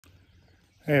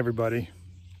Hey everybody,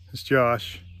 it's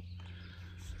Josh.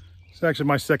 It's actually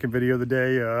my second video of the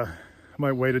day. I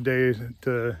might wait a day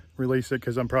to release it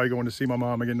because I'm probably going to see my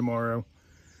mom again tomorrow.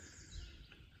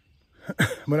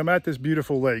 But I'm at this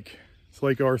beautiful lake. It's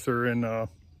Lake Arthur, and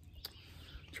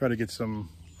try to get some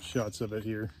shots of it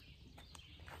here.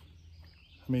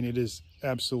 I mean, it is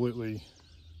absolutely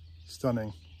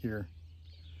stunning here.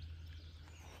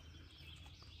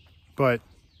 But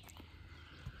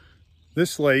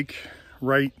this lake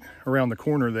right around the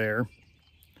corner there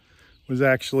was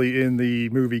actually in the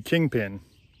movie Kingpin,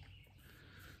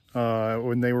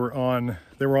 when they were on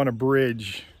a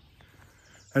bridge.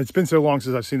 And it's been so long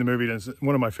since I've seen the movie, and it's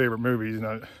one of my favorite movies, and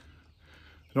I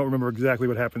don't remember exactly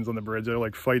what happens on the bridge. They're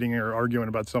like fighting or arguing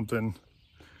about something,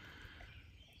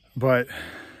 but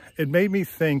it made me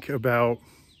think about,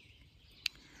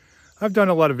 I've done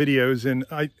a lot of videos, and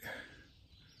I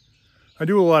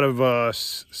do a lot of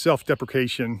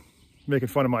self-deprecation, making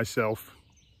fun of myself.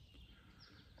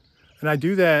 And I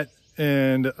do that,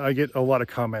 and I get a lot of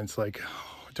comments like,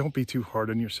 oh, don't be too hard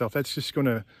on yourself. That's just going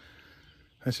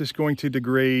to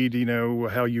degrade, you know,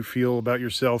 how you feel about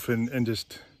yourself, and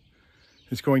just,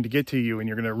 it's going to get to you, and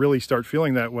you're going to really start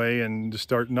feeling that way and just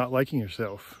start not liking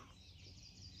yourself.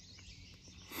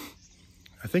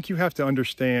 I think you have to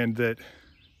understand that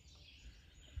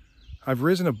I've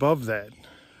risen above that.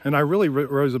 And I really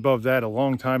rose above that a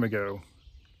long time ago.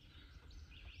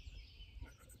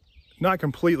 Not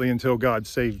completely until God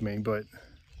saved me, but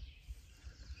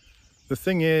the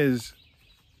thing is,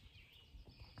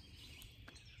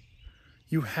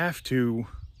 you have to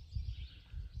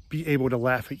be able to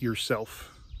laugh at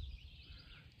yourself.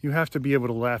 You have to be able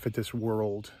to laugh at this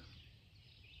world.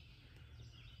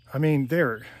 I mean,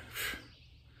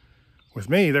 with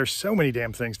me, there's so many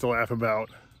damn things to laugh about.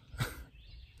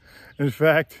 In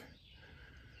fact,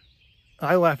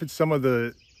 I laugh at some of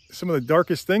the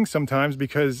darkest things sometimes,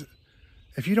 because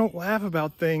if you don't laugh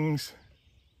about things,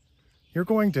 you're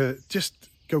going to just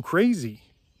go crazy.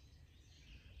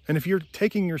 And if you're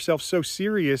taking yourself so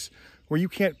serious where you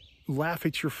can't laugh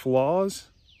at your flaws,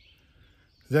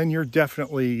 then you're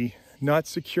definitely not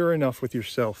secure enough with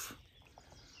yourself.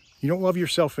 You don't love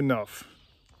yourself enough.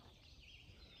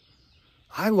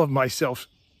 I love myself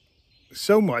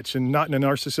so much, and not in a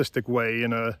narcissistic way,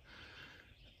 in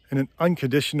an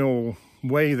unconditional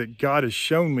way that God has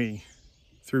shown me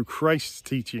through Christ's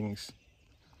teachings.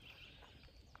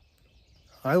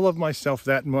 I love myself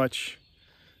that much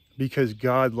because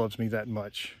God loves me that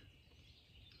much.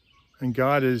 And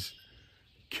God is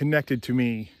connected to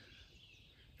me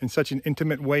in such an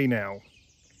intimate way now.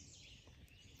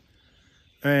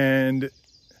 And,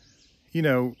 you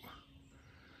know,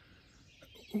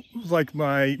 like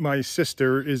my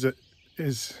sister is an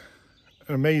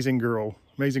amazing girl,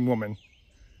 amazing woman.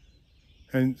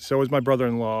 And so is my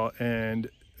brother-in-law, and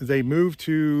they moved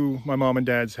to my mom and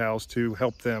dad's house to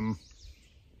help them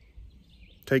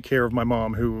take care of my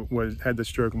mom, who had the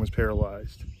stroke and was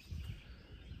paralyzed.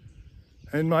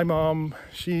 And my mom,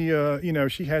 she, you know,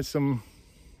 she has some,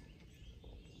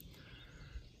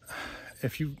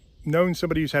 if you've known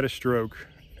somebody who's had a stroke,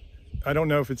 I don't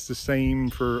know if it's the same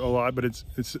for a lot, but it's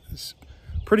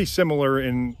pretty similar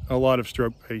in a lot of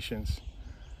stroke patients.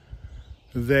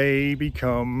 They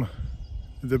become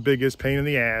the biggest pain in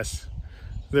the ass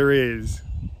there is.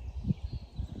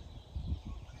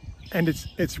 And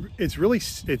it's really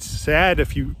sad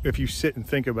if you sit and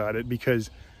think about it,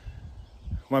 because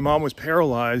my mom was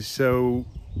paralyzed, so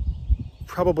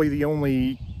probably the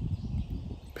only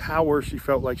power she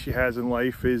felt like she has in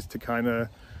life is to kind of,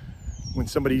 when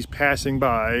somebody's passing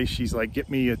by, she's like,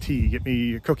 get me a tea, get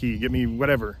me a cookie, get me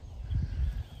whatever.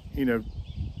 You know,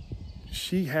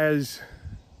 she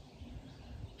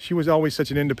was always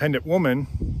such an independent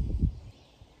woman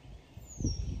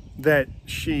that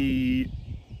she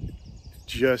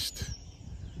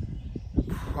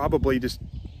probably just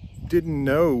didn't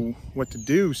know what to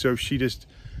do, so she just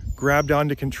grabbed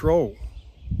onto control.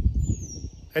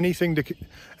 Anything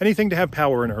to have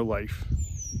power in her life.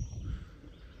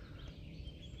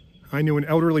 I knew an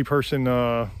elderly person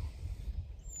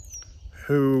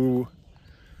who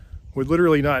would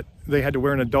literally not, they had to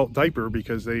wear an adult diaper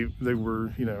because they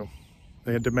were, you know,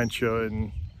 they had dementia,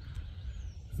 and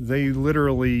they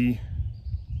literally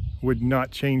would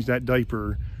not change that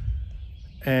diaper,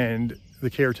 and the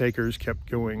caretakers kept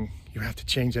going, you have to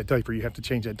change that diaper, you have to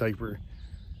change that diaper.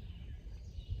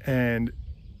 And,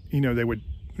 you know, they would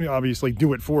obviously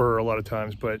do it for her a lot of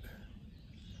times, but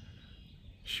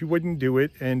she wouldn't do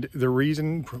it. And the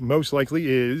reason most likely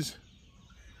is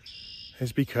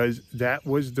because that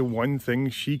was the one thing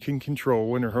she can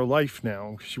control in her life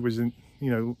now. She wasn't,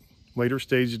 you know, later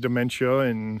stage of dementia,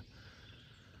 and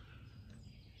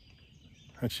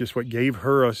that's just what gave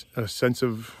her a sense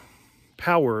of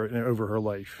power over her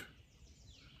life.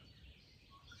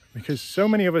 Because so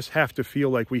many of us have to feel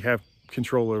like we have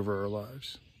control over our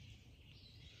lives.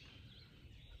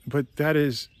 But that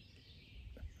is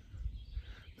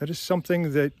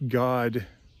something that God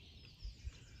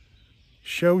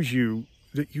shows you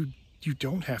that you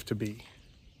don't have to be.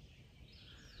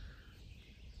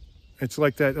 It's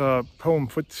like that poem,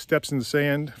 Footprints in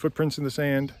the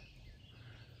Sand,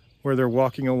 where they're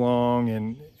walking along,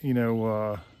 and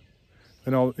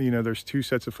there's two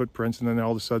sets of footprints, and then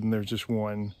all of a sudden there's just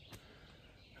one.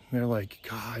 And they're like,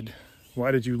 God,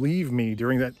 why did you leave me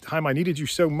during that time I needed you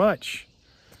so much?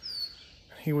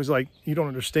 He was like, you don't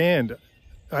understand.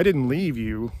 I didn't leave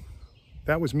you.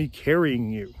 That was me carrying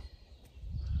you.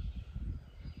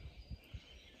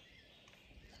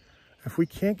 If we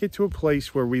can't get to a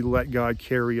place where we let God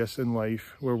carry us in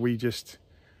life, where we just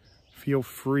feel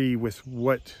free with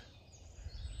what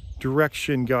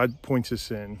direction God points us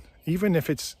in, even if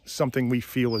it's something we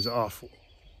feel is awful.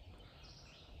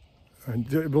 And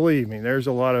believe me, there's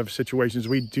a lot of situations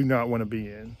we do not want to be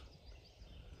in.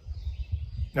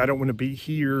 I don't want to be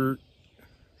here.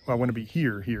 Well, I want to be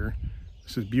here.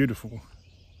 This is beautiful.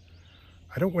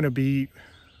 I don't want to be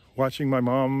watching my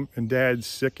mom and dad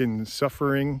sick and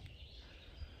suffering.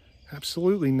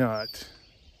 Absolutely not.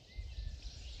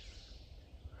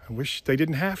 I wish they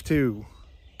didn't have to,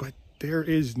 but there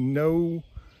is no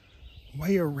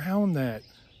way around that.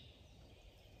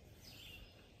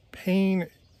 Pain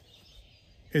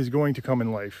is going to come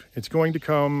in life. It's going to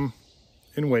come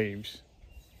in waves.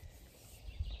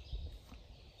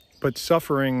 But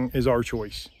suffering is our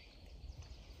choice.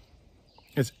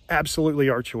 It's absolutely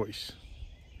our choice.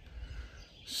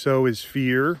 So is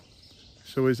fear.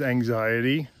 So is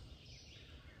anxiety.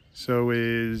 So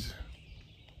is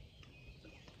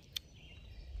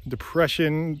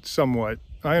depression somewhat.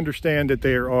 I understand that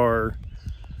there are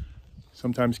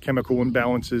sometimes chemical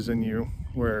imbalances in you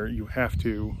where you have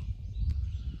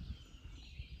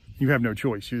no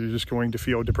choice. You're just going to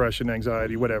feel depression,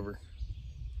 anxiety, whatever.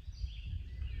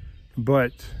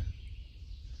 But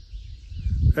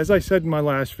as I said in my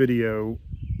last video,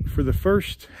 for the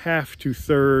first half to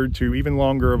third to even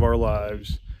longer of our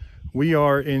lives, we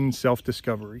are in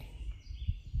self-discovery.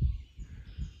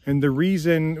 And the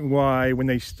reason why, when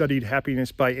they studied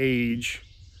happiness by age,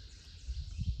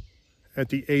 at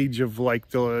the age of like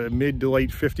the mid to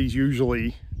late 50s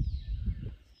usually,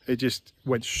 it just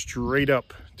went straight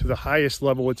up to the highest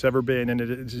level it's ever been, and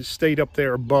it just stayed up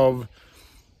there above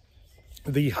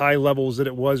the high levels that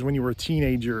it was when you were a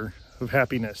teenager of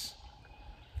happiness.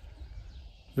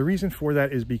 The reason for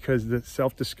that is because the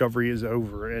self-discovery is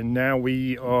over, and now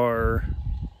we are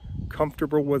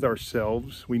comfortable with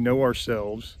ourselves. We know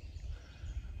ourselves.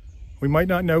 We might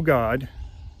not know God,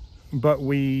 but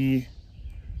we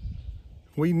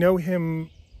know Him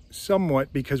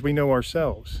somewhat because we know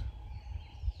ourselves.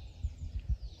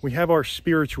 We have our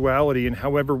spirituality, and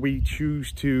however we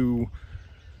choose to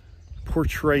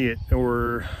portray it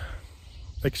or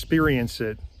experience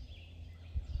it,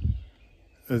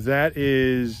 that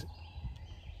is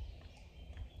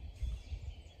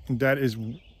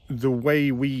the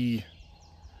way we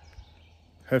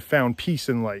have found peace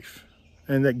in life,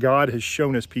 and that God has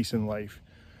shown us peace in life.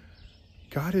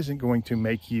 God isn't going to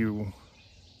make you,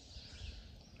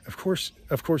 of course,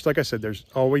 like I said, there's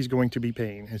always going to be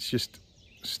pain. It's just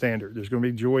standard. There's going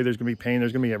to be joy, there's going to be pain,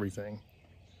 there's going to be everything.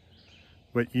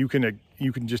 But you can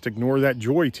just ignore that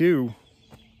joy too,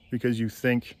 because you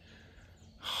think,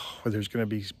 oh, well, there's going to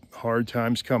be hard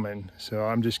times coming, so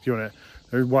I'm just going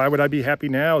to, why would I be happy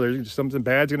now? There's something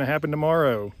bad's going to happen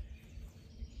tomorrow.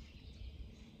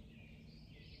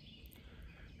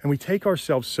 And we take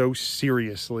ourselves so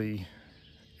seriously.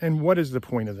 And what is the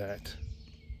point of that?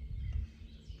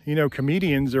 You know,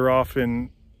 comedians are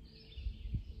often,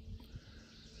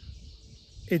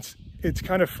 it's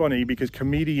kind of funny because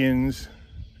comedians,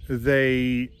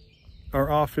 they are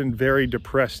often very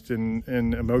depressed and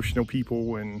emotional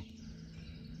people, and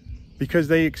because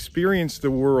they experience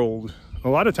the world. A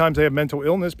lot of times they have mental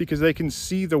illness because they can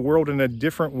see the world in a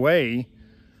different way,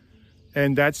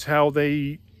 and that's how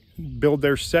they build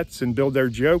their sets and build their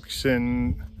jokes,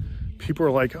 and people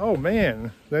are like, oh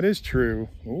man, that is true.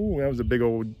 Oh, that was a big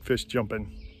old fish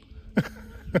jumping.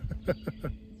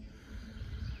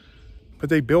 But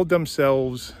they build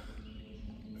themselves,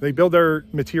 they build their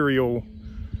material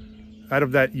out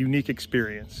of that unique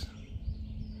experience.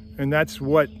 And that's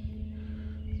what,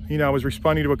 you know, I was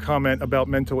responding to a comment about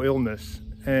mental illness,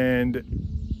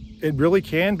 and it really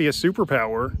can be a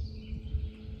superpower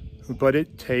but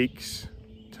it takes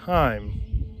time.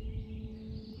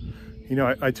 You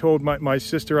know, I told my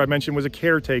sister I mentioned was a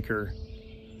caretaker.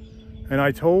 And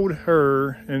I told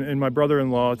her and my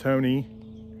brother-in-law, Tony,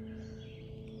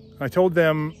 I told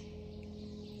them,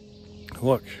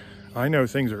 look, I know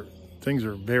things are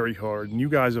very hard, and you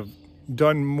guys have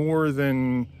done more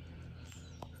than,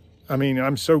 I mean,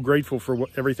 I'm so grateful for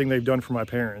everything they've done for my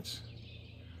parents.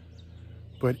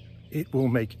 But it will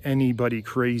make anybody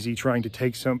crazy trying to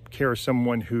take care of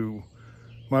someone who,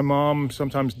 my mom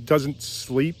sometimes doesn't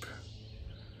sleep.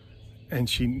 And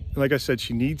she, like I said,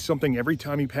 she needs something every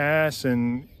time you pass.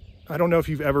 And I don't know if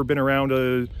you've ever been around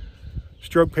a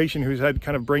stroke patient who's had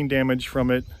kind of brain damage from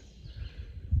it.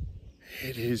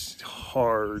 It is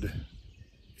hard.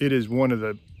 It is one of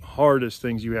the hardest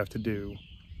things you have to do.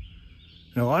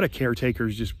 And a lot of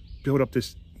caretakers just build up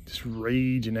this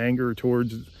rage and anger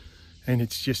towards, and it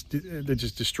just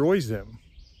destroys them.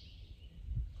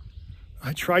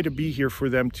 I try to be here for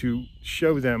them to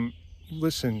show them,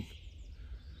 listen,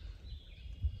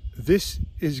 this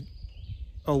is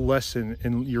a lesson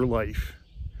in your life,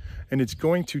 and it's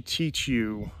going to teach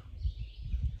you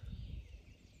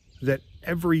that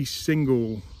every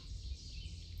single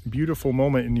beautiful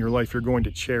moment in your life you're going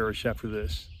to cherish after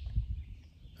this,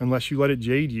 unless you let it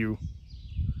jade you.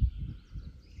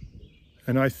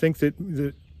 And I think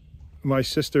that my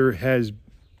sister has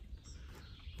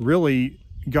really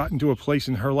gotten to a place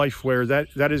in her life where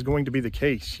that is going to be the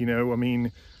case. You know, I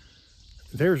mean,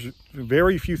 there's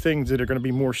very few things that are going to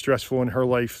be more stressful in her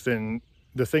life than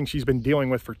the thing she's been dealing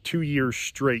with for 2 years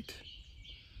straight.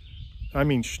 I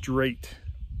mean, straight.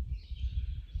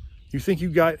 You think you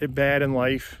got it bad in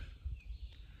life?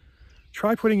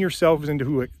 Try putting yourselves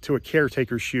into a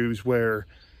caretaker's shoes where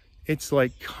it's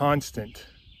like constant.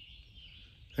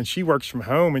 And she works from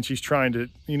home, and she's trying to,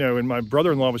 you know, and my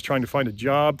brother-in-law was trying to find a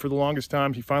job for the longest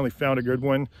time. He finally found a good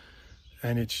one.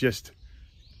 And it just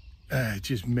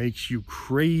makes you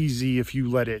crazy if you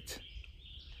let it.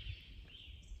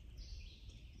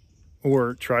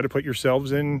 Or try to put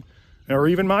yourselves in, or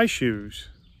even my shoes.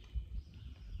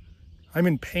 I'm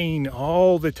in pain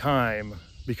all the time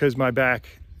because my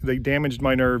back, they damaged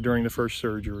my nerve during the first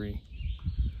surgery.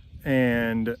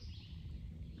 And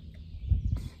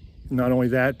not only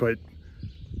that, but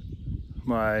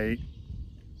I've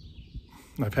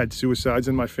had suicides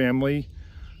in my family.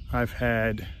 I've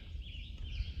had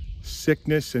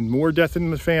sickness and more death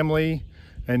in the family.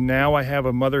 And now I have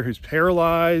a mother who's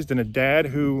paralyzed and a dad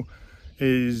who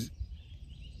is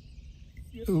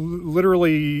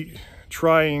literally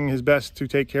trying his best to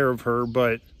take care of her,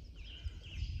 but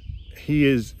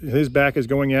his back is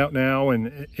going out now,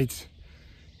 and it's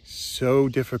so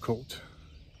difficult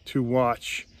to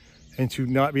watch and to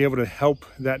not be able to help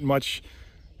that much.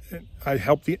 I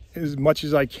help as much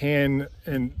as I can,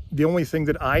 and the only thing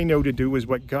that I know to do is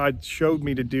what God showed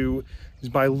me to do, is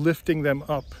by lifting them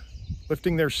up,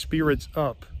 lifting their spirits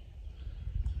up,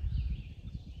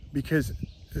 because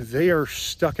they are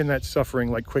stuck in that suffering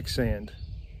like quicksand.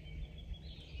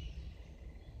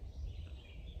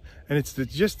 And it's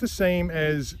just the same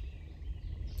as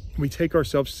we take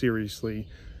ourselves seriously.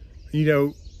 You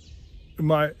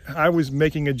know, I was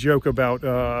making a joke about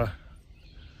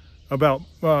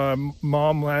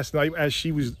mom last night as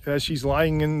she's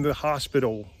lying in the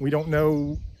hospital. We don't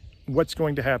know what's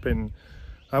going to happen.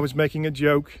 I was making a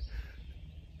joke,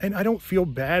 and I don't feel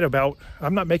bad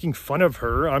I'm not making fun of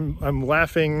her. I'm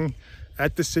laughing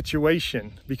at the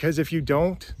situation, because if you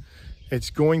don't, it's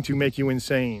going to make you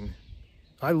insane.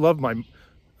 I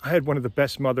had one of the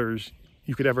best mothers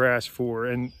you could ever ask for,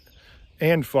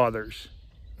 and fathers.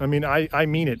 I mean, I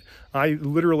mean it. I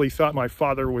literally thought my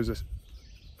father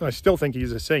I still think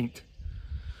he's a saint.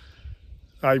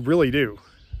 I really do.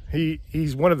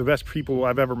 He's one of the best people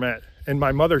I've ever met. And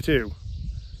my mother too.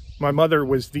 My mother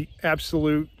was the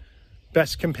absolute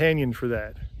best companion for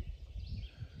that.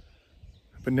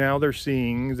 But now they're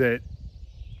seeing that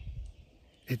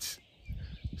it's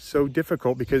so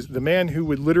difficult, because the man who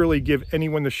would literally give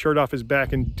anyone the shirt off his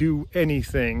back and do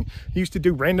anything, he used to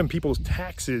do random people's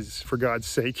taxes, for God's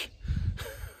sake.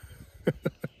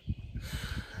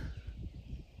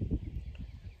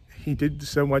 He did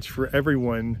so much for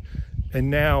everyone, and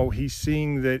now he's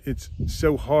seeing that it's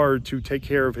so hard to take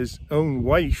care of his own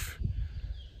wife,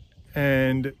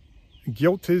 and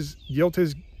guilt is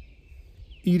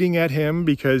eating at him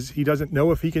because he doesn't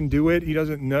know if he can do it. He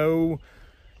doesn't know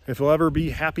if he'll ever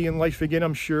be happy in life again,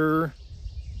 I'm sure.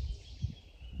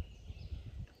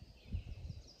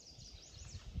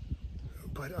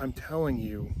 But I'm telling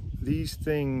you, these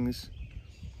things,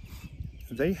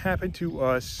 they happen to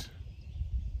us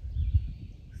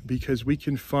because we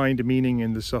can find meaning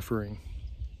in the suffering.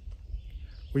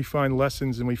 We find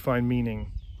lessons and we find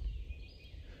meaning.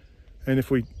 And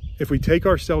if we take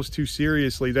ourselves too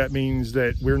seriously, that means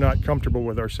that we're not comfortable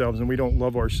with ourselves and we don't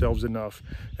love ourselves enough,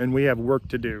 and we have work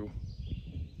to do.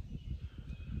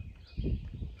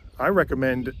 I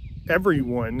recommend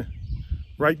everyone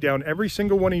write down every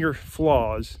single one of your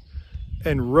flaws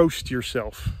and roast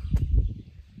yourself.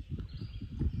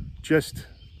 Just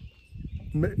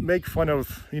make fun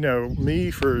of,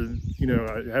 me for,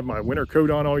 I have my winter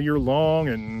coat on all year long,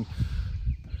 and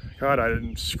God,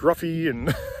 I'm scruffy,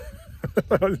 and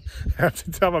half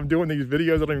the time I'm doing these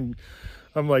videos,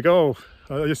 I'm like, oh,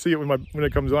 I just see it when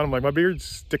it comes on. I'm like, my beard's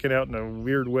sticking out in a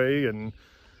weird way. And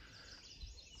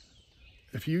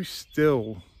if you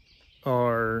still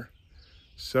are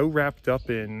so wrapped up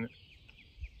in,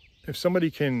 if somebody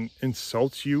can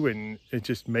insult you and it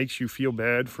just makes you feel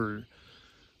bad for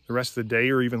the rest of the day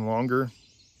or even longer,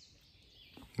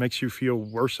 makes you feel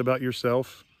worse about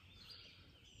yourself,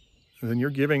 then you're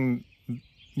giving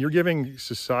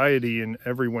society and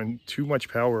everyone too much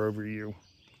power over you.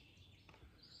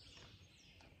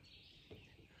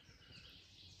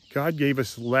 God gave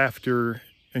us laughter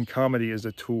and comedy as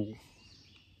a tool.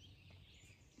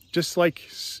 Just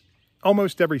like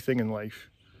almost everything in life.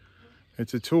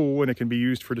 It's a tool and it can be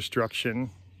used for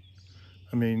destruction.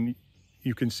 I mean,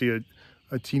 you can see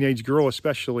a teenage girl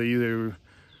especially who's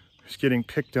getting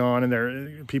picked on,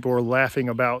 and people are laughing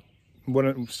about one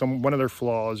of their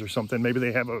flaws or something. Maybe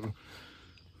they have a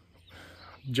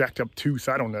jacked up tooth,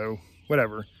 I don't know,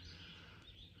 whatever.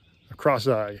 A cross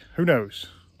eye, who knows?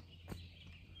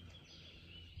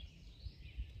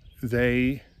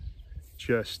 They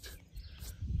just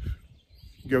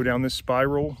go down this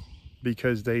spiral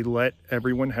because they let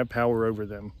everyone have power over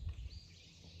them.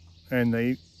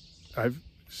 And I've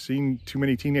seen too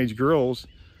many teenage girls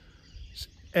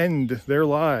end their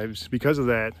lives because of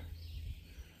that.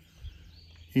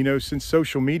 Since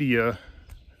social media,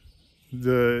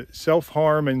 the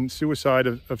self-harm and suicide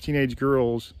of teenage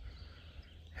girls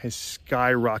has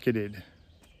skyrocketed.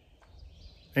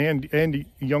 And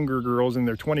younger girls in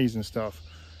their 20s and stuff.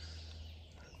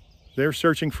 They're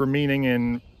searching for meaning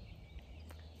in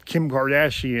Kim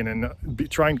Kardashian and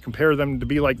trying to compare them to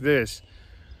be like this.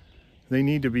 They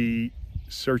need to be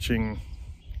searching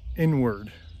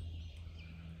inward.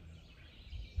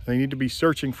 They need to be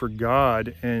searching for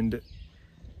God, and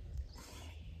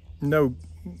no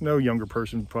younger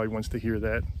person probably wants to hear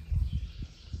that.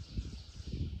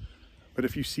 But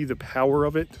if you see the power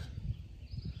of it,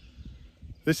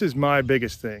 this is my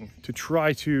biggest thing, to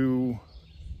try to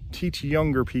teach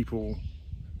younger people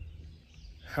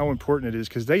how important it is,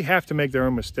 because they have to make their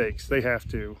own mistakes. They have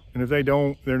to. And if they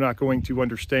don't, they're not going to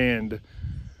understand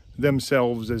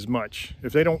themselves as much.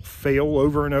 If they don't fail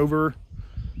over and over,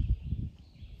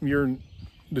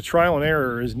 the trial and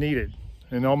error is needed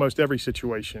in almost every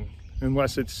situation,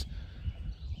 unless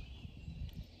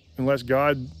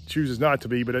God chooses not to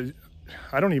be. But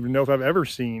I don't even know if I've ever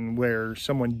seen where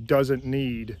someone doesn't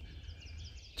need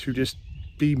to just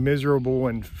be miserable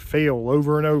and fail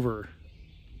over and over.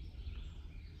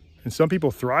 And some people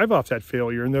thrive off that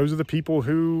failure, and those are the people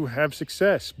who have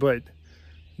success. But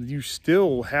you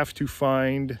still have to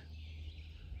find,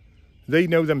 they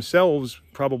know themselves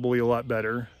probably a lot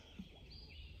better,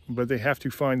 but they have to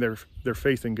find their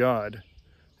faith in God.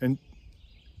 And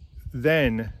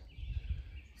then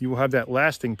you will have that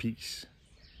lasting peace.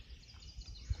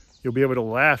 You'll be able to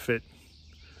laugh at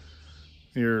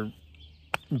your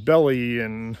belly.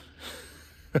 And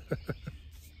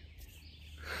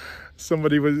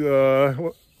somebody was,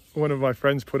 one of my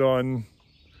friends put on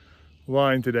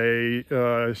line today.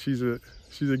 She's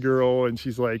a girl, and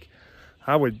she's like,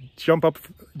 I would jump up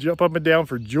and down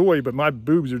for joy, but my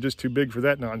boobs are just too big for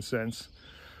that nonsense.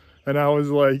 And I was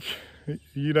like,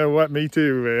 you know what? Me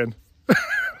too, man.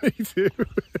 Me too.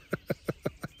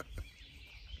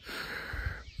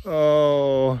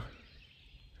 Oh,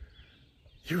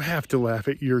 you have to laugh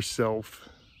at yourself.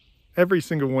 Every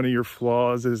single one of your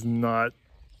flaws is not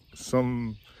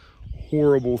some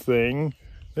horrible thing.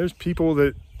 There's people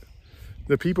that,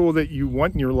 the people that you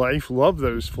want in your life love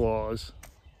those flaws.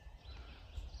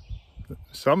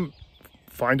 Some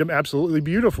find them absolutely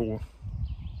beautiful.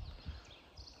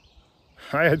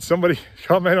 I had somebody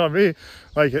comment on me,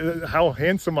 like how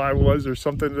handsome I was or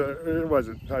something. It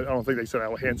wasn't. I don't think they said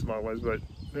how handsome I was, but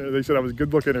they said I was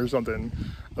good looking or something.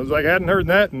 I was like, I hadn't heard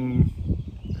that in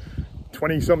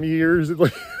 20-some years. And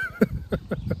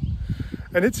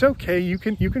it's okay. You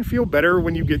can feel better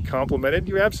when you get complimented.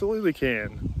 You absolutely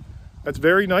can. That's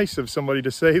very nice of somebody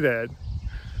to say that.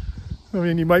 I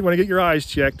mean, you might want to get your eyes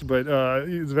checked, but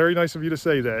it's very nice of you to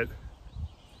say that.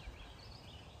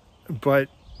 But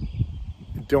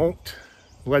don't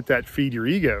let that feed your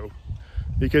ego,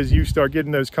 because you start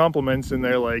getting those compliments and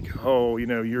they're like, oh, you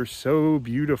know, you're so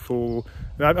beautiful.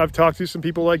 And I've talked to some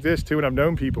people like this too, and I've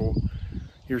known people.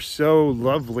 You're so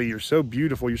lovely, you're so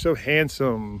beautiful, you're so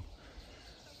handsome.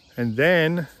 And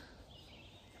then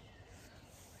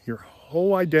your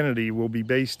whole identity will be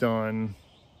based on,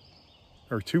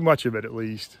 or too much of it at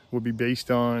least, will be based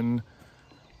on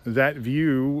that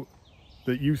view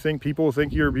that you think people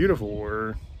think you're beautiful.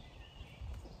 Or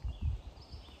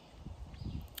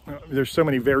there's so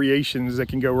many variations that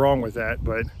can go wrong with that,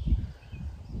 but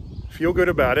feel good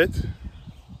about it.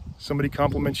 Somebody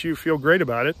compliments you, feel great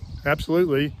about it,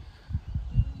 absolutely.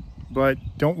 But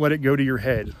don't let it go to your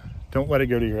head. Don't let it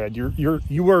go to your head.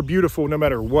 You are beautiful no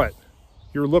matter what.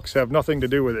 Your looks have nothing to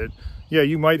do with it. Yeah,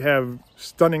 you might have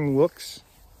stunning looks,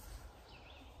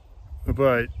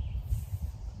 but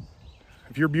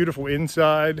if you're beautiful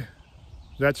inside,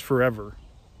 that's forever.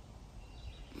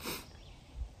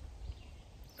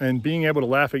 And being able to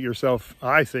laugh at yourself,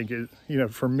 I think, is, you know,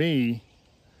 for me,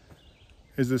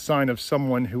 is the sign of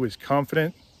someone who is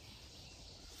confident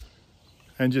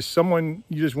and just someone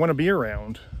you just want to be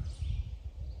around.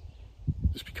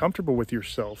 Just be comfortable with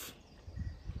yourself.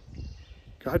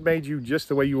 God made you just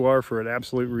the way you are for an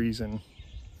absolute reason.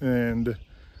 And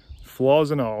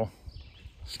flaws and all,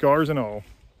 scars and all.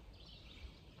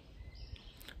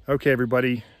 Okay,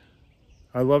 everybody,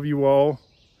 I love you all.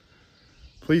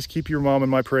 Please keep your mom in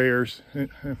my prayers,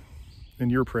 in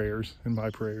your prayers, in my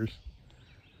prayers.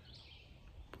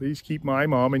 Please keep my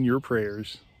mom in your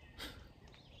prayers.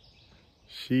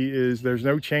 There's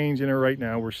no change in her right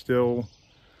now. We're still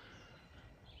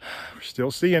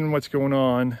seeing what's going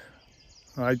on.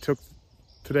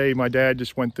 Today, my dad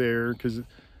just went there because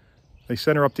they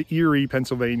sent her up to Erie,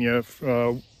 Pennsylvania.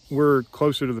 We're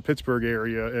closer to the Pittsburgh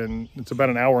area, and it's about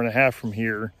an hour and a half from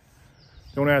here.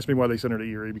 Don't ask me why they sent her to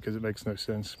Erie, because it makes no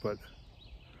sense, but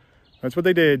that's what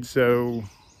they did. So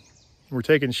we're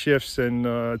taking shifts, and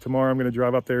tomorrow I'm going to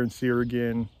drive up there and see her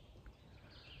again.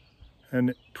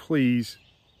 And please,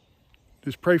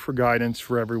 just pray for guidance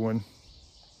for everyone.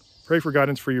 Pray for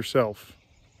guidance for yourself.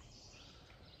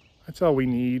 That's all we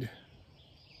need.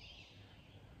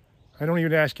 I don't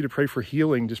even ask you to pray for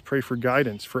healing, just pray for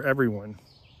guidance for everyone.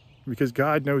 Because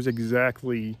God knows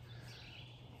exactly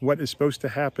what is supposed to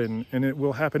happen, and it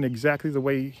will happen exactly the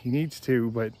way He needs to,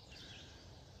 but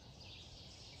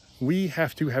we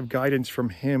have to have guidance from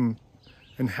Him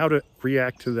and how to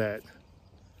react to that.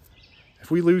 If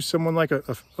we lose someone like a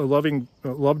loving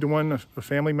loved one, a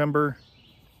family member,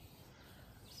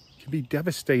 it can be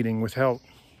devastating without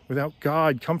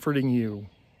God comforting you.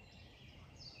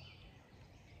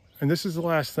 And this is the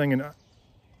last thing, and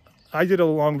I did a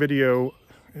long video,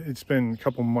 it's been a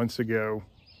couple months ago,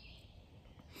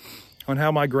 on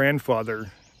how my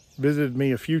grandfather visited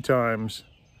me a few times,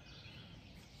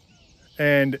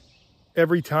 and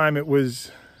every time it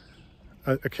was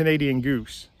a Canadian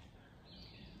goose.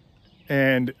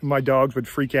 And my dogs would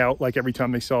freak out like every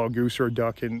time they saw a goose or a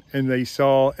duck, and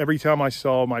every time I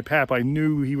saw my pap, I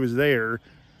knew he was there.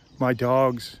 My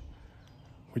dogs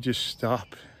would just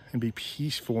stop and be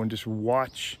peaceful and just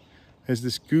watch as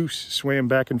this goose swam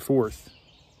back and forth.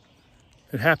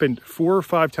 It happened 4 or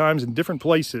 5 times in different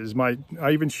places.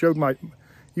 Even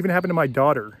happened to my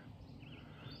daughter.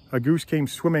 A goose came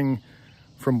swimming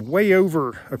from way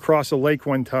over across a lake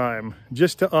one time,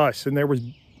 just to us, and there was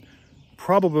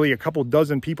probably a couple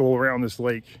dozen people around this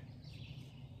lake.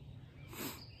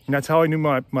 And that's how I knew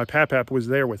my pap was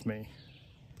there with me.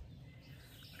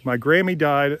 My Grammy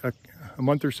died a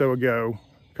month or so ago,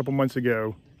 a couple months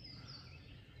ago,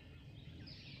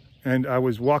 and I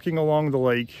was walking along the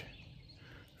lake,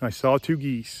 and I saw 2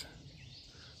 geese.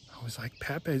 I was like,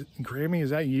 Grammy,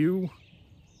 is that you?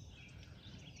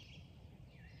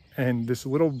 And this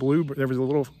little there was a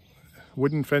little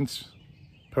wooden fence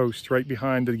post right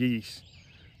behind the geese.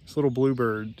 This little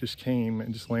bluebird just came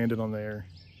and just landed on there.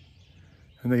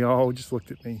 And they all just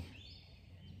looked at me.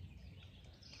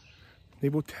 They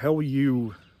will tell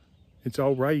you it's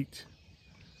all right.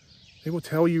 They will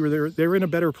tell you they're in a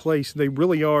better place. They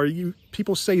really are.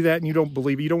 People say that and you don't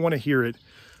believe it. You don't want to hear it,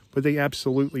 but they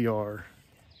absolutely are.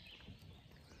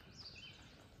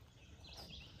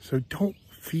 So don't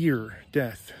fear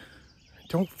death.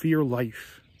 Don't fear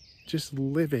life. Just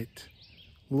live it.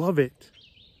 Love it.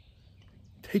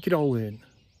 Take it all in.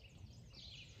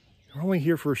 You're only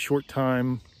here for a short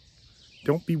time.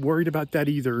 Don't be worried about that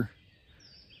either.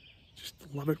 Just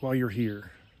love it while you're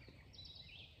here.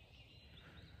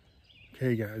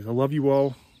 Okay, guys, I love you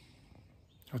all.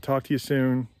 I'll talk to you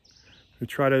soon. I'll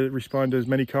try to respond to as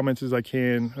many comments as I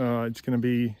can. It's going to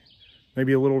be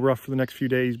maybe a little rough for the next few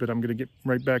days, but I'm going to get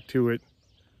right back to it.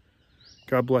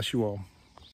 God bless you all.